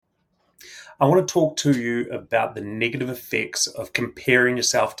I want to talk to you about the negative effects of comparing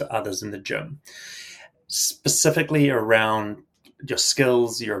yourself to others in the gym, specifically around your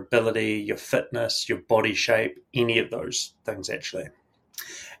skills, your ability, your fitness, your body shape, any of those things actually.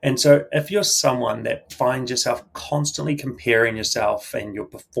 And so if you're someone that finds yourself constantly comparing yourself and your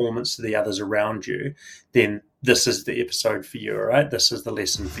performance to the others around you, then this is the episode for you, all right? This is the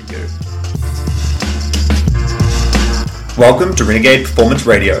lesson for you. Welcome to Renegade Performance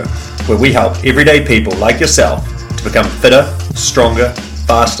Radio, where we help everyday people like yourself to become fitter, stronger,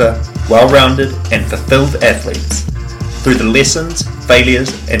 faster, well-rounded and fulfilled athletes. Through the lessons, failures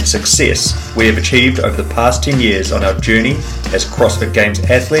and success we have achieved over the past 10 years on our journey as CrossFit Games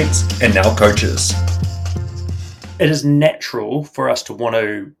athletes and now coaches. It is natural for us to want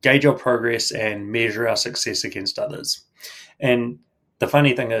to gauge our progress and measure our success against others. And the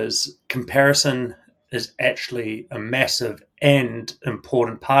funny thing is, comparison is actually a massive and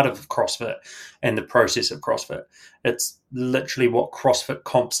important part of CrossFit and the process of CrossFit. It's literally what CrossFit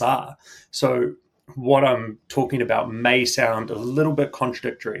comps are. So what I'm talking about may sound a little bit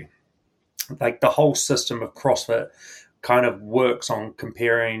contradictory. Like the whole system of CrossFit kind of works on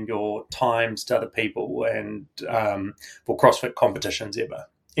comparing your times to other people and for CrossFit competitions ever.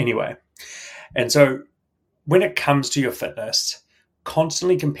 Anyway, and so when it comes to your fitness,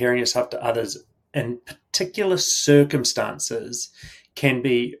 constantly comparing yourself to others in particular circumstances can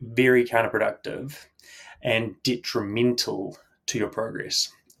be very counterproductive and detrimental to your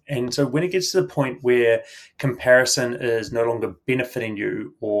progress. And so when it gets to the point where comparison is no longer benefiting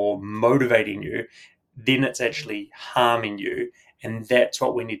you or motivating you, then it's actually harming you. And that's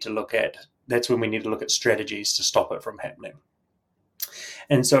what we need to look at. That's when we need to look at strategies to stop it from happening.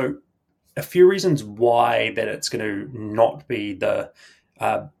 And so a few reasons why that it's going to not be the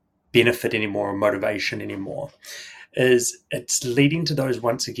benefit anymore or motivation anymore is it's leading to those,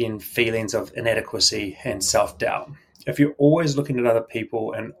 once again, feelings of inadequacy and self-doubt. If you're always looking at other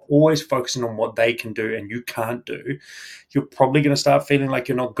people and always focusing on what they can do and you can't do, you're probably going to start feeling like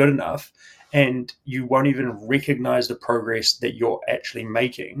you're not good enough, and you won't even recognize the progress that you're actually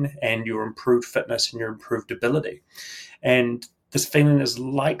making and your improved fitness and your improved ability. And this feeling is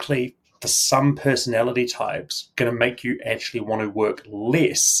likely, for some personality types, going to make you actually want to work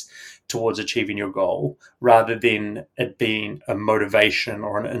less towards achieving your goal rather than it being a motivation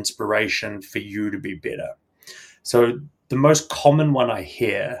or an inspiration for you to be better. So the most common one I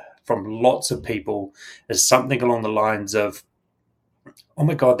hear from lots of people is something along the lines of, oh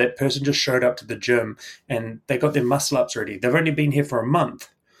my God, that person just showed up to the gym and they got their muscle ups ready. They've only been here for a month.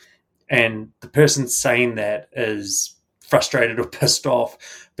 And the person saying that is frustrated or pissed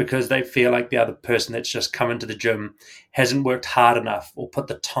off because they feel like the other person that's just come into the gym hasn't worked hard enough or put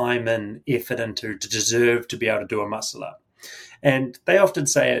the time and effort into to deserve to be able to do a muscle up. And they often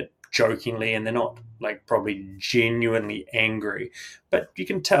say it jokingly and they're not like probably genuinely angry, but you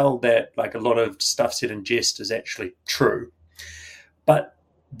can tell that like a lot of stuff said in jest is actually true. But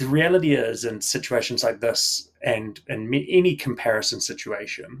the reality is, in situations like this and in any comparison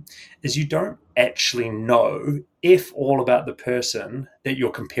situation, is you don't actually know if all about the person that you're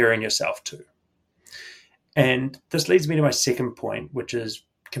comparing yourself to. And this leads me to my second point, which is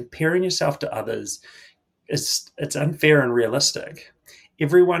comparing yourself to others it's unfair and realistic.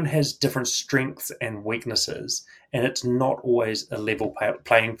 Everyone has different strengths and weaknesses, and it's not always a level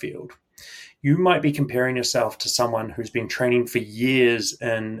playing field. You might be comparing yourself to someone who's been training for years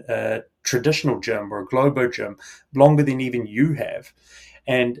in a traditional gym or a Globo gym, longer than even you have.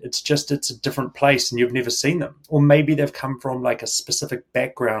 And it's a different place and you've never seen them. Or maybe they've come from like a specific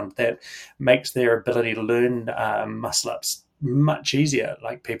background that makes their ability to learn muscle ups much easier,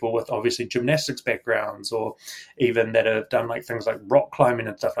 like people with obviously gymnastics backgrounds or even that have done like things like rock climbing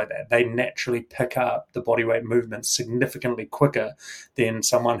and stuff like that. They naturally pick up the bodyweight movements significantly quicker than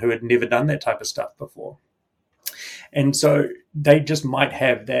someone who had never done that type of stuff before. And so they just might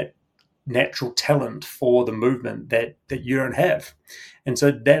have that natural talent for the movement that you don't have. And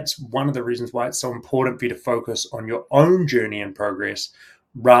so that's one of the reasons why it's so important for you to focus on your own journey and progress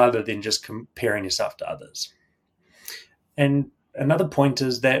rather than just comparing yourself to others. And another point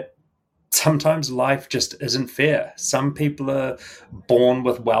is that sometimes life just isn't fair. Some people are born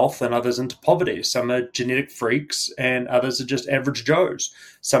with wealth and others into poverty. Some are genetic freaks and others are just average Joes.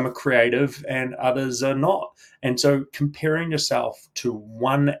 Some are creative and others are not. And so comparing yourself to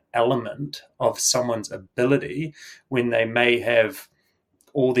one element of someone's ability when they may have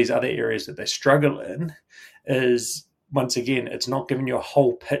all these other areas that they struggle in is, once again, it's not giving you a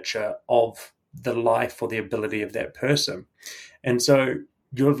whole picture of the life or the ability of that person. And so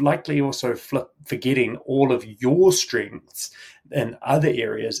you're likely also forgetting all of your strengths in other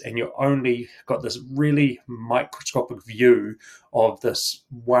areas, and you're only got this really microscopic view of this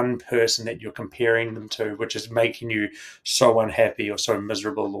one person that you're comparing them to, which is making you so unhappy or so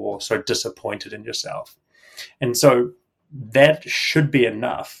miserable or so disappointed in yourself. And so that should be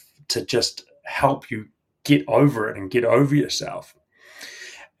enough to just help you get over it and get over yourself.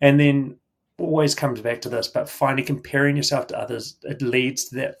 And then always comes back to this, but finally comparing yourself to others, it leads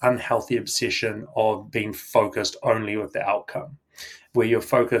to that unhealthy obsession of being focused only with the outcome, where you're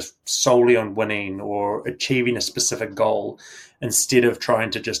focused solely on winning or achieving a specific goal instead of trying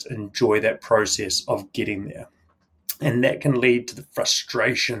to just enjoy that process of getting there. And that can lead to the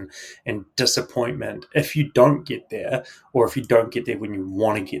frustration and disappointment if you don't get there, or if you don't get there when you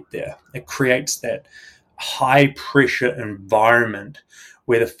want to get there. It creates that high pressure environment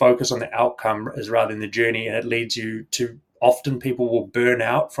where the focus on the outcome is rather than the journey, and it leads you to, often people will burn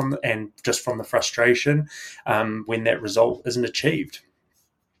out from the frustration when that result isn't achieved.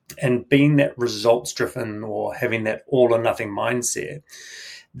 And being that results driven or having that all or nothing mindset,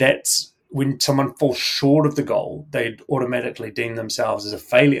 that's when someone falls short of the goal, they automatically deem themselves as a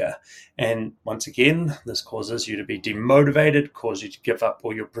failure. And once again, this causes you to be demotivated, causes you to give up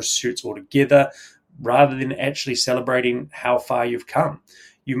all your pursuits altogether, rather than actually celebrating how far you've come.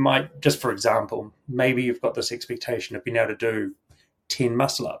 You might, just for example, maybe you've got this expectation of being able to do 10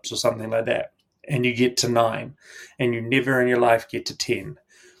 muscle ups or something like that, and you get to 9, and you never in your life get to 10.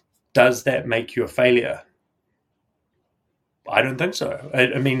 Does that make you a failure? I don't think so.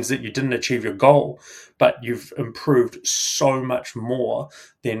 It means that you didn't achieve your goal, but you've improved so much more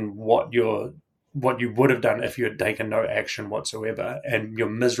than what you would have done if you had taken no action whatsoever, and you're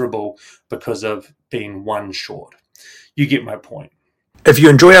miserable because of being one short. You get my point. If you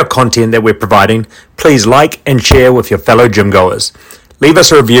enjoy our content that we're providing, please like and share with your fellow gym goers. Leave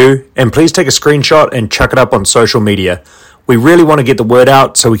us a review, and please take a screenshot and chuck it up on social media. We really want to get the word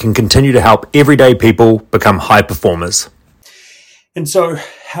out so we can continue to help everyday people become high performers. And so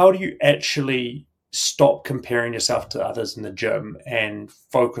how do you actually stop comparing yourself to others in the gym and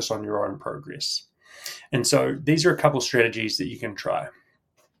focus on your own progress? And so these are a couple strategies that you can try.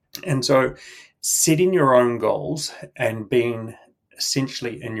 And so setting your own goals and being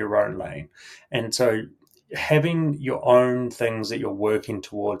essentially in your own lane. And so having your own things that you're working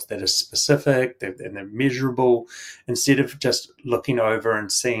towards that are specific and they're measurable, instead of just looking over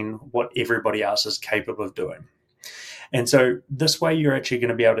and seeing what everybody else is capable of doing. And so this way you're actually going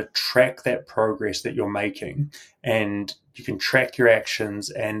to be able to track that progress that you're making, and you can track your actions,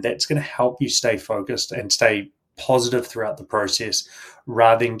 and that's going to help you stay focused and stay positive throughout the process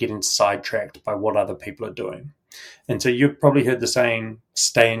rather than getting sidetracked by what other people are doing. And so you've probably heard the saying,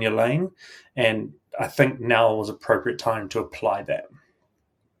 stay in your lane. And I think now is appropriate time to apply that.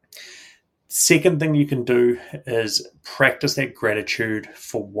 Second thing you can do is practice that gratitude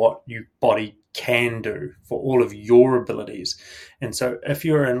for what your body can do, for all of your abilities. And so if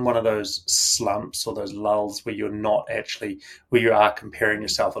you're in one of those slumps or those lulls where where you are comparing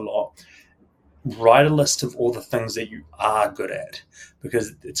yourself a lot, write a list of all the things that you are good at,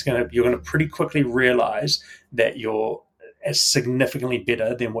 because you're going to pretty quickly realize that you're significantly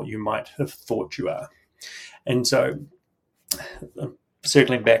better than what you might have thought you are. And so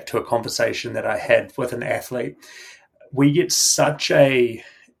circling back to a conversation that I had with an athlete, we get such a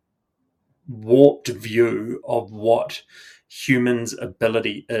warped view of what humans'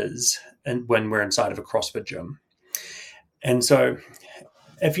 ability is when we're inside of a CrossFit gym. And so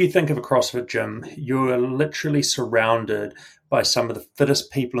if you think of a CrossFit gym, you're literally surrounded by some of the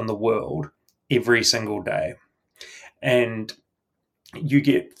fittest people in the world every single day. And you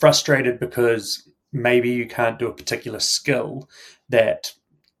get frustrated because maybe you can't do a particular skill that,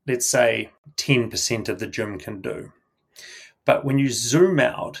 let's say, 10% of the gym can do. But when you zoom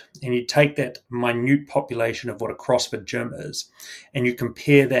out and you take that minute population of what a CrossFit gym is, and you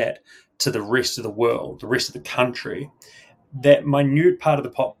compare that to the rest of the world, the rest of the country, that minute part of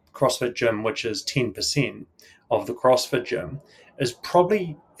the CrossFit gym, which is 10% of the CrossFit gym, is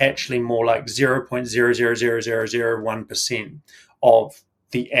probably actually more like 0.00001% of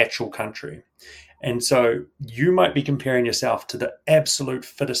the actual country. And so you might be comparing yourself to the absolute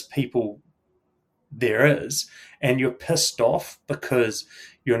fittest people there is, and you're pissed off because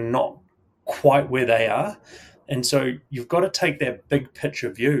you're not quite where they are. And so you've got to take that big picture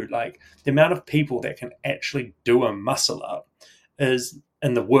view. Like, the amount of people that can actually do a muscle up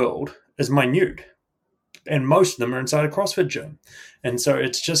in the world is minute. And most of them are inside a CrossFit gym. And so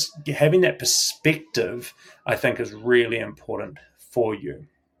it's just having that perspective, I think, is really important for you.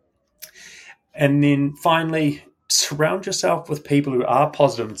 And then finally, surround yourself with people who are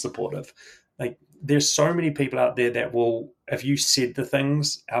positive and supportive. Like, there's so many people out there that will if you said the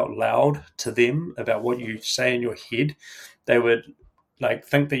things out loud to them about what you say in your head, they would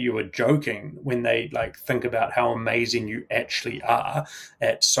think that you were joking when they think about how amazing you actually are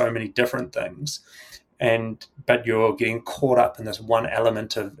at so many different things. But you're getting caught up in this one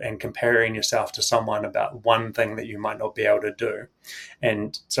element and comparing yourself to someone about one thing that you might not be able to do.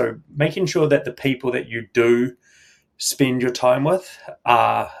 And so making sure that the people that you do spend your time with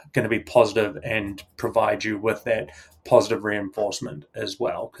are going to be positive and provide you with that positive reinforcement as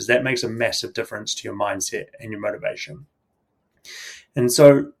well, because that makes a massive difference to your mindset and your motivation. And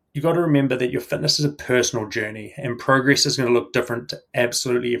so you've got to remember that your fitness is a personal journey, and progress is going to look different to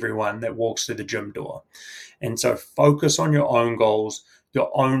absolutely everyone that walks through the gym door. And so focus on your own goals,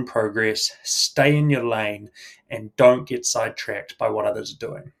 your own progress, stay in your lane, and don't get sidetracked by what others are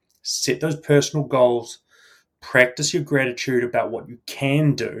doing. Set those personal goals, practice your gratitude about what you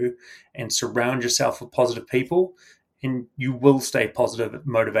can do, and surround yourself with positive people, and you will stay positive,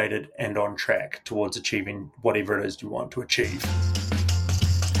 motivated, and on track towards achieving whatever it is you want to achieve.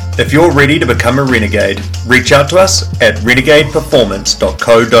 If you're ready to become a renegade, reach out to us at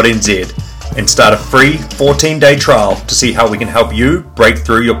renegadeperformance.co.nz and start a free 14-day trial to see how we can help you break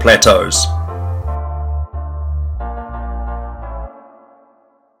through your plateaus.